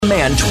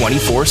Man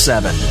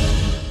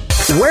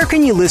 24/7. Where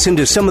can you listen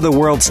to some of the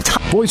world's top...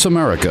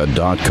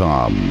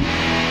 VoiceAmerica.com.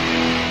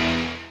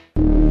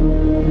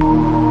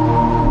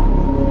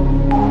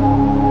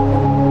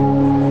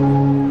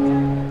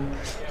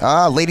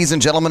 Ladies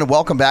and gentlemen,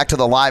 welcome back to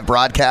the live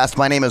broadcast.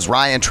 My name is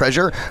Ryan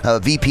Treasure,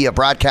 VP of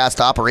Broadcast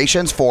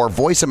Operations for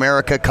Voice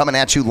America, coming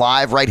at you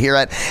live right here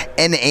at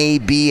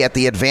NAB at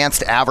the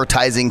Advanced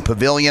Advertising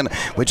Pavilion.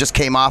 We just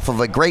came off of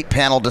a great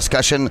panel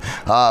discussion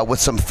with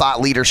some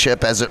thought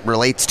leadership as it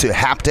relates to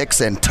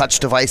haptics and touch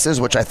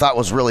devices, which I thought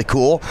was really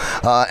cool.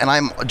 And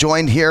I'm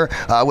joined here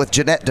with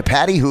Jeanette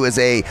DePatty, who is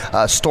a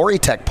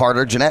StoryTech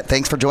partner. Jeanette,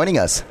 thanks for joining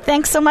us.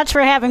 Thanks so much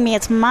for having me.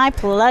 It's my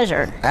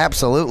pleasure.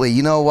 Absolutely.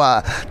 You know,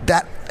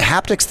 that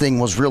haptics thing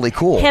was really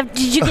cool.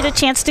 Did you get a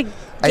chance to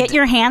get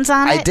your hands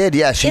on it? I did,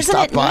 yeah. She Isn't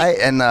stopped it by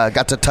neat? and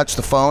got to touch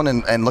the phone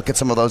and look at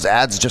some of those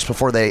ads just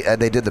before they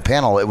did the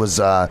panel. It was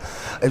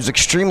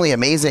extremely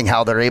amazing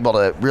how they're able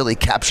to really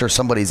capture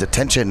somebody's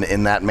attention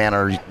in that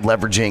manner,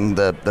 leveraging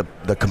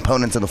the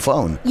components of the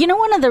phone. You know,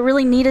 one of the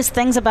really neatest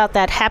things about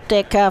that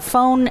haptic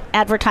phone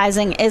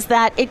advertising is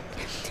that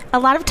a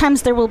lot of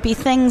times there will be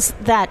things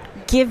that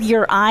give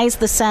your eyes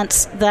the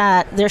sense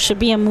that there should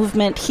be a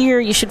movement here,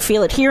 you should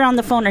feel it here on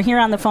the phone or here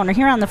on the phone or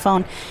here on the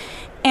phone.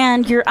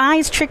 And your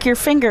eyes trick your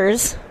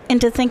fingers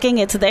into thinking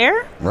it's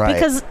there. Right.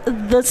 Because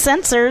the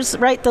sensors,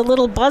 right, the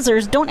little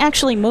buzzers, don't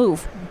actually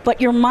move.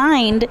 But your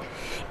mind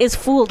is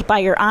fooled by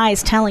your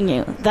eyes telling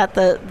you that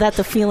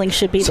the feeling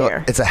should be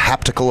there. So it's a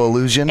haptical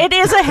illusion? It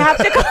is a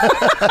haptical.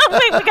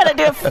 Wait, we got to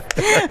do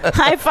a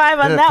high five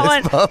on that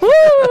one.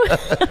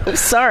 Woo!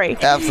 Sorry.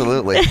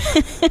 Absolutely.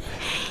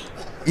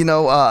 You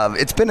know,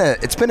 it's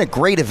been a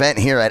great event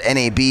here at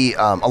NAB.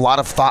 A lot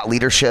of thought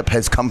leadership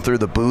has come through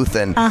the booth,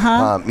 and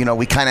you know,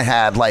 we kind of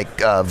had like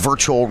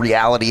virtual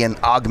reality and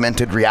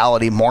augmented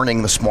reality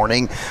morning this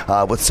morning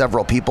with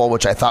several people,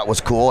 which I thought was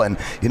cool. And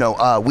you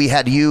know, we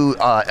had you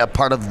as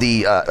part of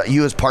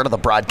the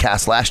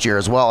broadcast last year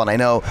as well. And I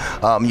know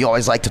you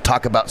always like to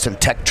talk about some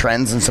tech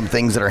trends and some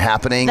things that are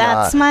happening.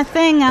 That's my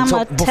thing. I'm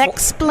a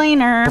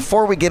tech-splainer.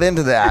 Before we get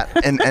into that,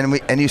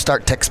 and you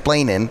start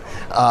tech-splaining.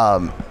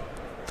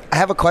 I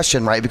have a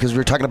question, right? Because we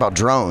were talking about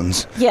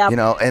drones. Yeah. You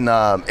know, and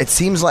it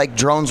seems like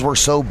drones were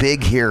so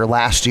big here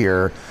last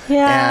year.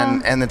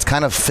 Yeah. And it's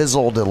kind of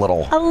fizzled a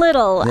little. A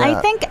little. Yeah.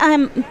 I think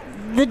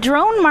the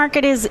drone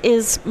market is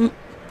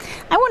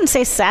I wouldn't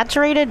say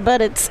saturated, but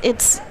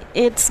it's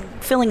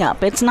filling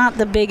up. It's not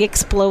the big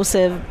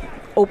explosive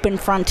open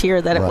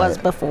frontier that it was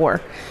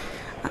before.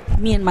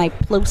 Me and my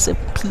plosive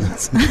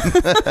P's.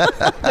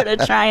 I'm going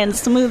to try and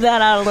smooth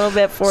that out a little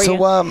bit for you.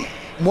 So,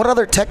 what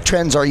other tech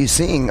trends are you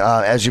seeing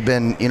as you've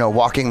been,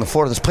 walking the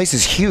floor? This place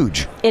is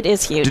huge. It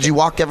is huge. Did you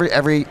walk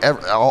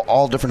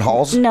all different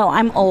halls? No,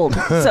 I'm old,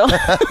 so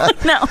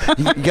no.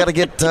 You got to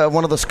get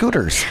one of the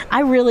scooters.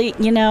 I really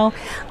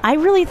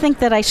think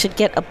that I should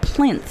get a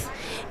plinth.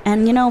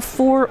 And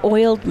 4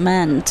 oiled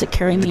men to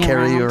carry me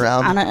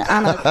around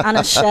on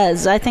a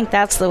chaise. I think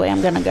that's the way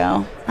I'm going to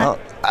go. Oh,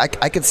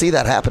 I could see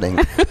that happening.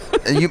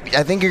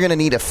 I think you're going to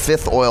need a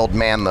 5th oiled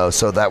man, though,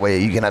 so that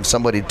way you can have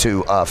somebody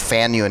to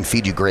fan you and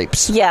feed you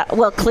grapes. Yeah,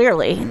 well,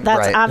 clearly.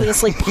 That's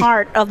obviously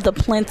part of the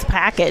plinth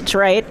package,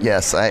 right?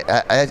 Yes,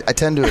 I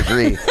tend to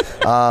agree.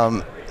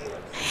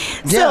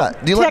 Yeah,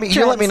 you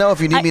let me know if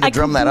you need me to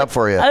drum that up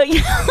for you.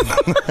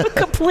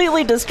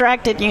 Completely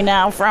distracted you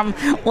now from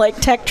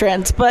tech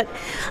trends, but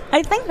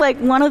I think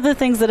one of the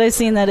things that I've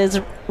seen that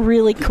is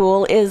really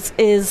cool is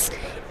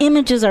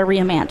images are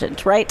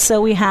reimagined, right?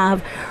 So we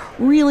have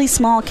really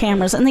small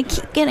cameras, and they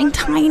keep getting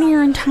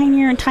tinier and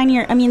tinier and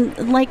tinier. I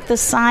mean, like the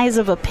size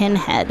of a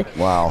pinhead.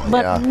 Wow.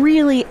 But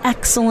really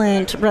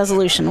excellent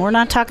resolution. We're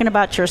not talking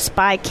about your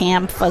spy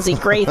cam fuzzy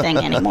gray thing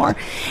anymore.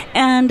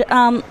 And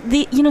some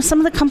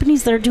of the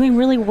companies that are doing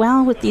really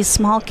well with these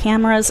small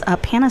cameras,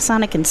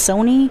 Panasonic and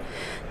Sony,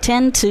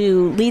 tend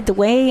to lead the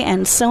way,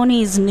 and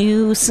Sony's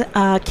new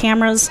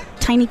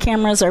tiny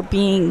cameras are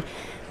being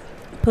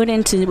put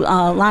into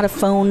a lot of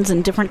phones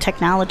and different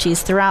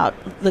technologies throughout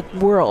the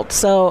world.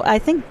 So I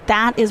think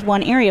that is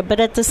one area.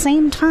 But at the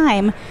same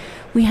time,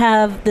 we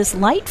have this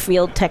light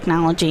field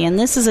technology, and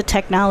this is a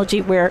technology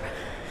where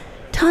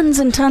tons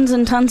and tons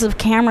and tons of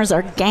cameras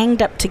are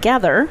ganged up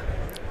together,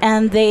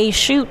 and they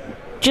shoot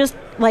just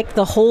like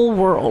the whole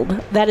world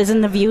that is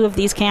in the view of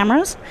these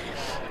cameras.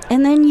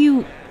 And then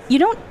you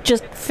don't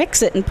just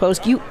fix it in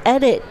post, you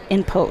edit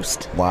in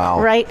post.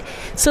 Wow. Right?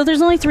 So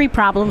there's only 3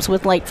 problems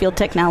with light field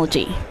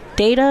technology.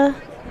 Data,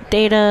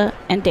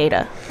 and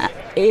data.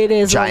 It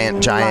is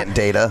giant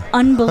data.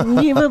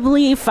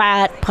 Unbelievably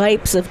fat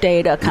pipes of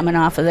data coming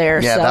off of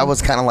there. Yeah, so. that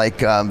was kind of like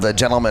the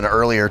gentleman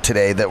earlier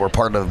today that were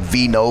part of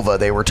VNova.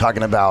 They were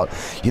talking about,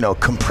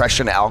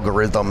 compression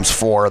algorithms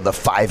for the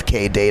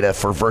 5K data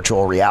for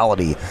virtual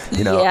reality.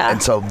 Yeah.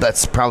 And so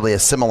that's probably a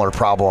similar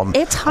problem.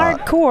 It's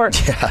hardcore.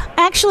 Yeah.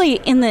 Actually,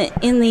 in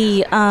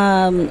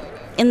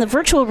in the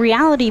virtual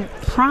reality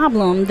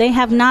problem, they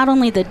have not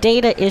only the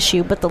data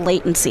issue, but the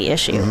latency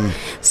issue.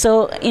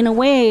 So in a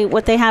way,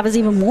 what they have is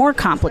even more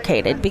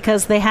complicated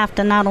because they have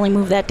to not only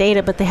move that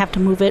data, but they have to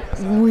move it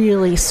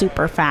really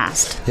super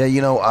fast.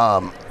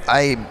 Yeah,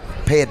 I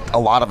pay a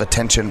lot of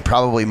attention,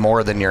 probably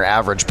more than your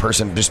average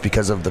person, just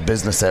because of the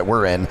business that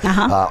we're in.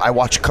 I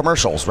watch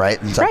commercials,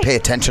 right? And so I pay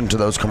attention to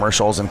those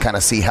commercials and kind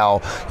of see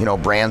how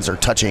brands are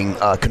touching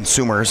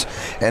consumers.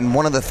 And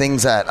one of the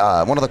things that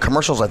one of the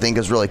commercials I think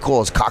is really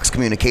cool is Cox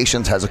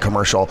Communications has a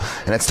commercial,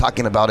 and it's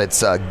talking about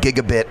its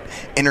gigabit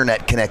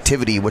internet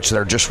connectivity, which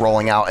they're just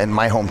rolling out in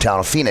my hometown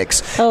of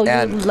Phoenix. Oh,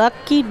 you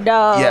lucky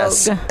dog!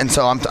 Yes, and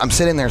so I'm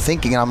sitting there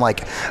thinking, and I'm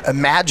like,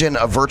 imagine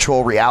a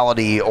virtual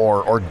reality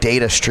or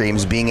data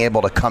streams being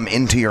able to come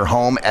into your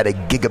home at a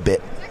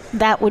gigabit.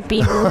 That would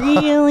be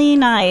really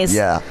nice.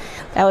 Yeah.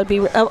 That would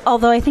be,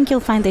 although I think you'll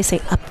find they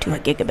say up to a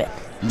gigabit.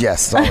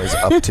 Yes, it's always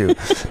up to.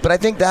 But I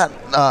think that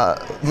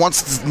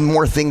once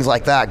more things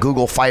like that,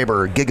 Google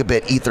Fiber,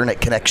 gigabit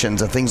Ethernet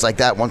connections and things like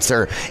that, once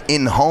they're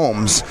in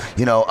homes,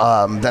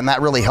 then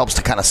that really helps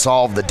to kind of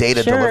solve the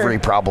data delivery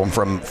problem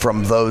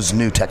from those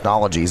new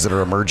technologies that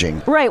are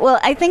emerging. Right. Well,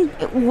 I think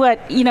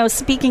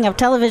speaking of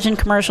television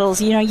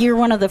commercials, you're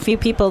one of the few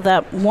people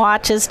that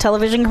watches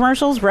television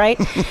commercials, right?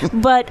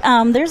 But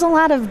there's a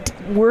lot of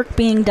work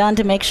being done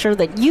to make sure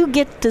that you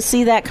get to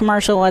see that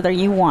commercial whether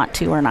you want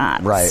to or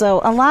not. Right. So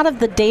a lot of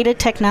the data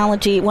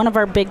technology, one of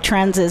our big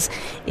trends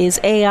is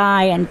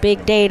AI and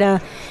big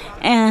data.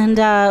 And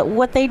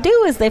what they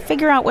do is they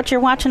figure out what you're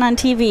watching on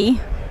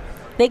TV.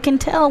 They can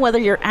tell whether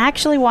you're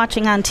actually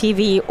watching on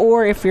TV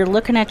or if you're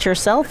looking at your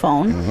cell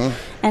phone.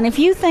 And if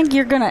you think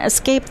you're going to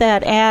escape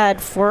that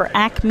ad for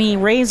Acme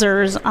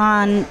razors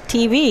on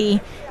TV,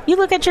 you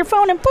look at your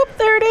phone and boop,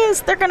 there it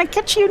is. They're going to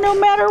catch you no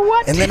matter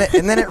what. And then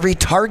it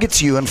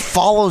retargets you and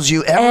follows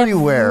you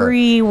everywhere.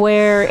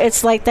 Everywhere.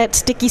 It's like that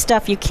sticky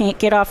stuff you can't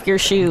get off your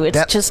shoe.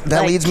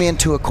 That leads me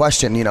into a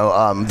question. The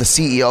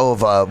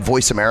CEO of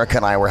Voice America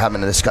and I were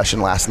having a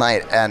discussion last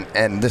night,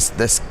 and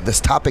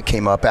this topic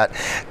came up.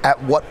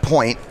 At what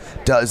point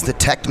does the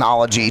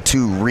technology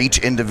to reach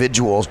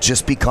individuals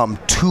just become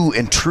too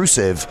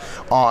intrusive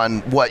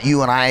on what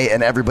you and I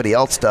and everybody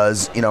else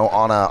does,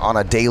 on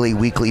a daily,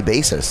 weekly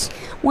basis?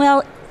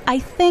 Well, I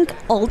think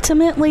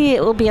ultimately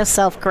it will be a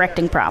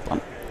self-correcting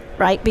problem,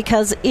 right?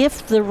 Because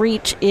if the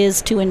reach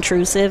is too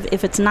intrusive,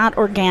 if it's not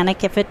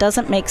organic, if it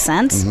doesn't make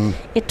sense,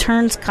 it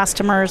turns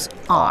customers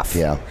off.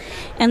 Yeah.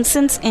 And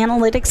since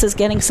analytics is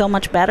getting so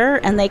much better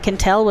and they can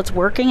tell what's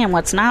working and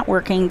what's not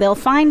working, they'll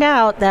find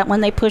out that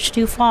when they push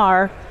too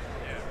far,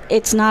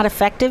 it's not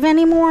effective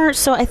anymore.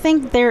 So I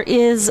think there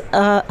is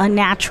a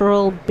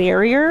natural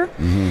barrier,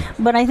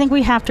 but I think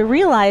we have to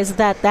realize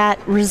that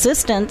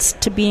resistance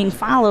to being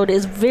followed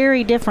is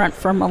very different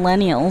for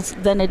millennials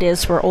than it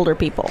is for older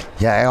people.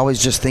 Yeah, I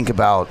always just think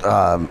about,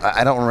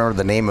 I don't remember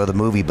the name of the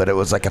movie, but it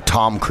was like a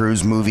Tom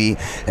Cruise movie,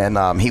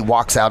 and he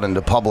walks out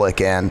into public,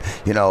 and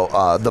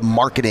the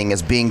marketing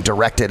is being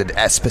directed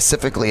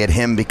specifically at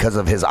him because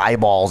of his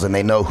eyeballs, and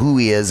they know who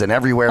he is and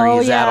everywhere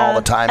he's at all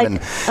the time.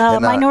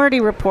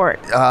 Minority Report.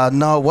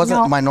 No, it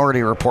wasn't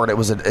Minority Report. It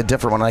was a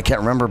different one. I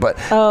can't remember, but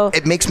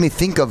it makes me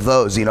think of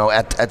those.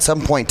 At some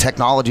point,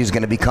 technology is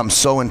going to become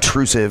so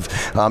intrusive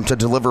to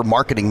deliver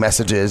marketing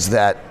messages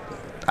that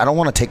I don't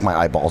want to take my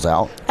eyeballs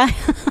out.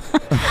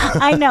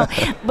 I know,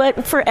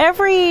 but for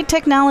every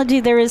technology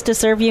there is to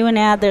serve you an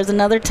ad, there's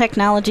another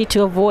technology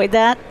to avoid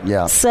that.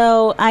 Yeah.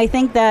 So I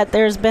think that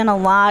there's been a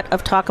lot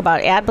of talk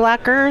about ad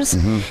blockers,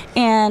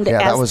 and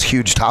that was a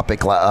huge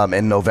topic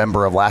in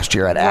November of last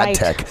year at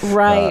AdTech.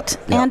 Right,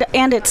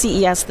 and at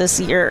CES this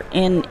year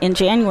in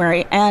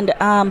January, and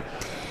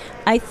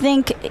I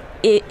think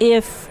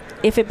if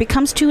it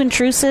becomes too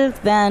intrusive,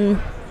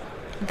 then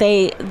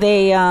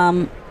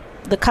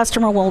the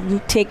customer will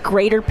take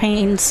greater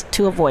pains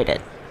to avoid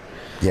it.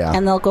 Yeah.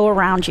 And they'll go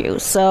around you.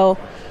 So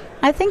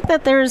I think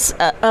that there's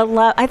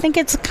I think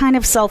it's kind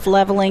of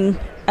self-leveling.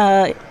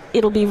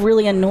 It'll be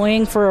really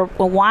annoying for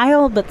a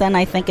while, but then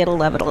I think it'll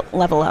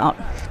level out.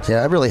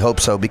 Yeah, I really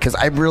hope so, because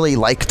I really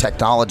like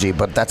technology,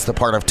 but that's the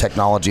part of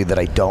technology that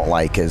I don't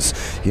like is,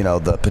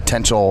 the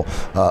potential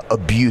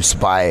abuse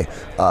by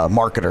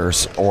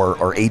marketers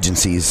or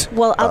agencies.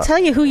 Well, I'll tell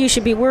you who you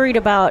should be worried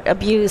about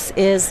abuse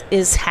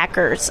is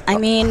hackers. I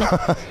mean,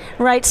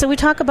 right, so we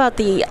talk about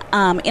the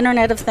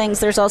Internet of Things.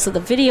 There's also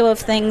the video of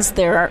things.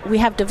 We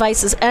have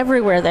devices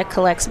everywhere that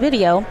collects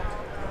video.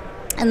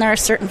 And there are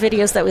certain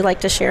videos that we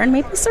like to share, and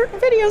maybe certain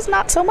videos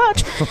not so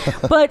much.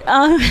 But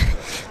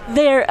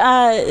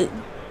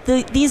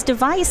these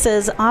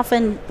devices,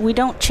 often we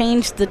don't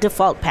change the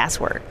default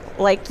password.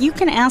 Like, you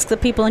can ask the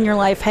people in your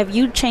life, have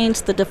you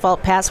changed the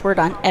default password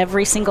on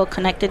every single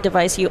connected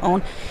device you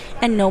own?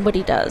 And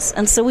nobody does.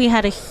 And so we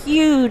had a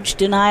huge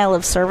denial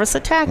of service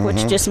attack,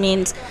 which just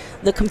means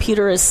the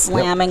computer is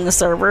slamming the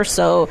server,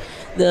 so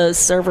the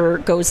server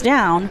goes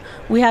down.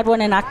 We had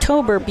one in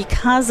October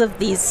because of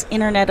these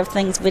Internet of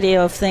Things,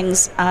 video of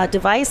things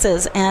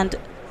devices, and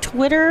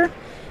Twitter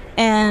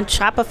and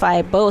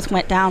Shopify both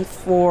went down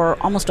for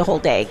almost a whole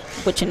day,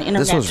 which in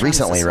internet This was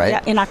recently, right?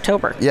 Yeah, in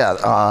October.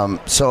 Yeah.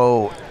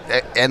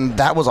 And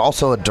that was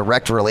also a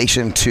direct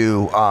relation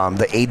to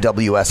the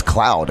AWS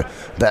cloud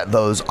that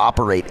those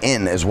operate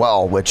in as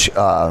well, which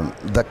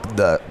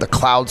the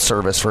cloud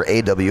service for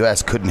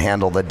AWS couldn't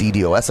handle the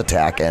DDoS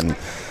attack, and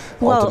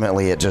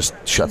ultimately it just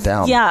shut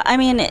down. Yeah, I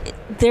mean,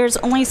 there's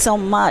only so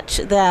much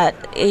that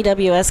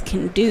AWS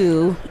can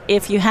do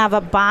if you have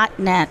a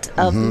botnet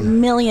of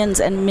millions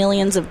and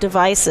millions of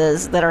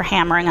devices that are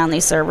hammering on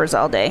these servers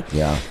all day.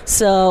 Yeah.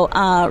 So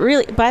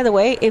really, by the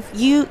way, if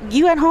you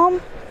at home,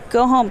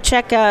 go home,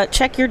 check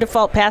your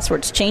default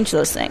passwords, change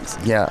those things.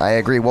 Yeah, I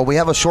agree. Well, we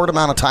have a short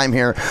amount of time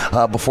here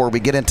before we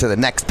get into the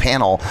next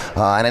panel,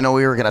 and I know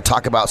we were going to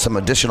talk about some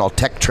additional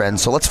tech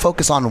trends, so let's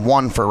focus on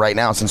one for right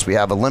now since we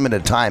have a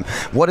limited time.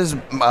 What is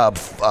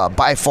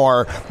by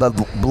far the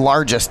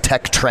largest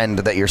tech trend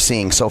that you're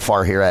seeing so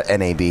far here at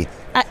NAB?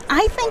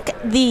 I think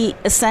the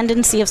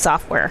ascendancy of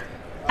software.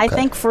 I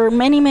think for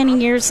many, many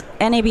years,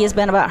 NAB has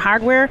been about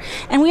hardware,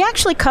 and we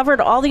actually covered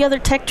all the other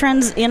tech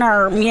trends in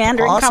our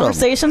meandering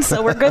conversations,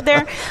 so we're good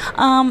there.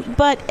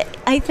 But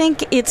I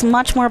think it's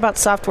much more about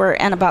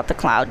software and about the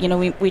cloud. You know,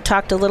 we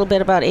talked a little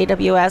bit about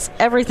AWS.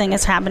 Everything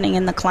is happening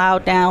in the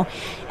cloud now,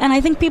 and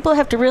I think people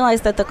have to realize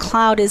that the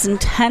cloud is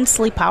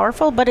intensely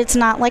powerful, but it's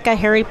not like a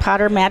Harry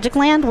Potter magic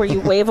land where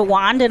you wave a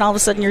wand and all of a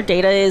sudden your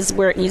data is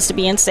where it needs to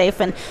be and safe,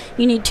 and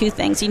you need two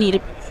things. You need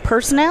a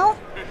personnel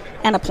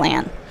and a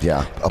plan.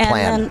 Yeah, a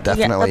plan,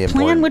 definitely a important.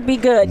 plan would be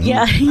good.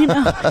 Yeah, you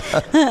know.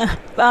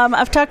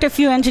 I've talked to a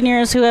few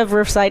engineers who have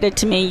recited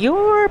to me,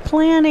 your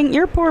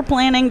poor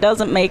planning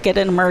doesn't make it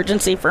an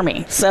emergency for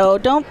me. So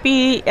don't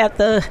be at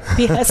the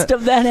behest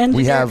of that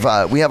engineer.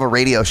 We have a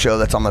radio show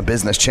that's on the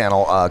Business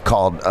Channel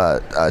called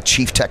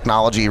Chief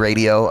Technology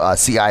Radio,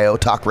 CIO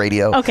Talk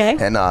Radio. Okay.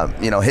 And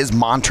his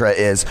mantra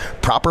is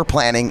proper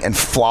planning and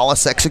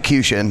flawless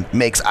execution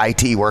makes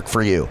IT work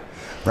for you.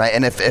 Right,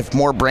 and if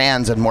more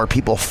brands and more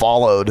people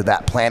followed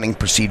that planning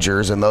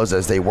procedures and those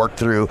as they work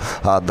through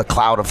the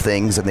cloud of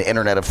things and the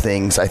Internet of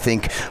Things, I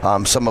think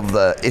some of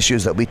the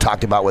issues that we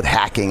talked about with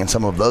hacking and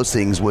some of those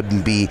things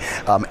wouldn't be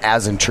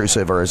as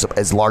intrusive or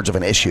as large of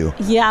an issue.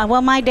 Yeah,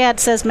 well, my dad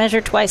says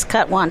measure twice,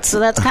 cut once, so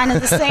that's kind of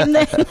the same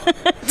thing.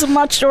 It's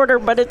much shorter,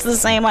 but it's the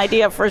same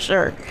idea for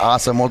sure.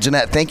 Awesome. Well,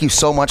 Jeanette, thank you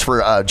so much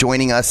for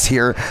joining us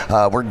here.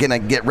 We're going to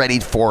get ready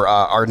for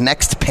our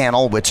next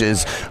panel, which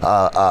is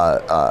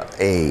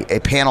a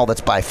panel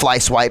that's by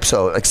FlySwipe.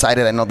 So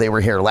excited. I know they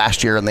were here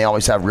last year and they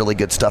always have really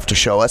good stuff to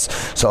show us.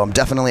 So I'm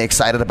definitely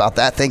excited about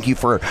that. Thank you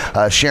for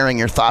sharing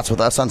your thoughts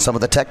with us on some of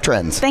the tech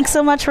trends. Thanks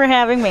so much for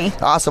having me.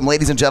 Awesome.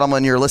 Ladies and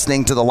gentlemen, you're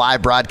listening to the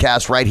live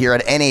broadcast right here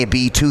at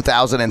NAB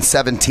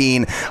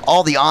 2017.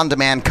 All the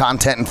on-demand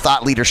content and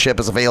thought leadership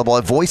is available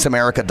at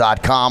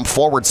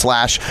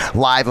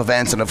voiceamerica.com/live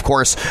events. And of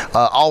course,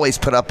 always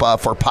put up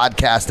for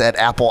podcast at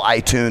Apple,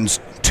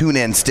 iTunes,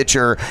 TuneIn,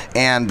 Stitcher,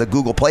 and the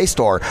Google Play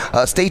Store.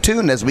 Stay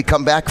tuned as we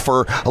come back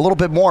for a little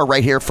bit more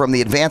right here from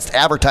the Advanced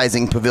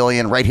Advertising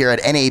Pavilion right here at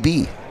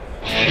NAB.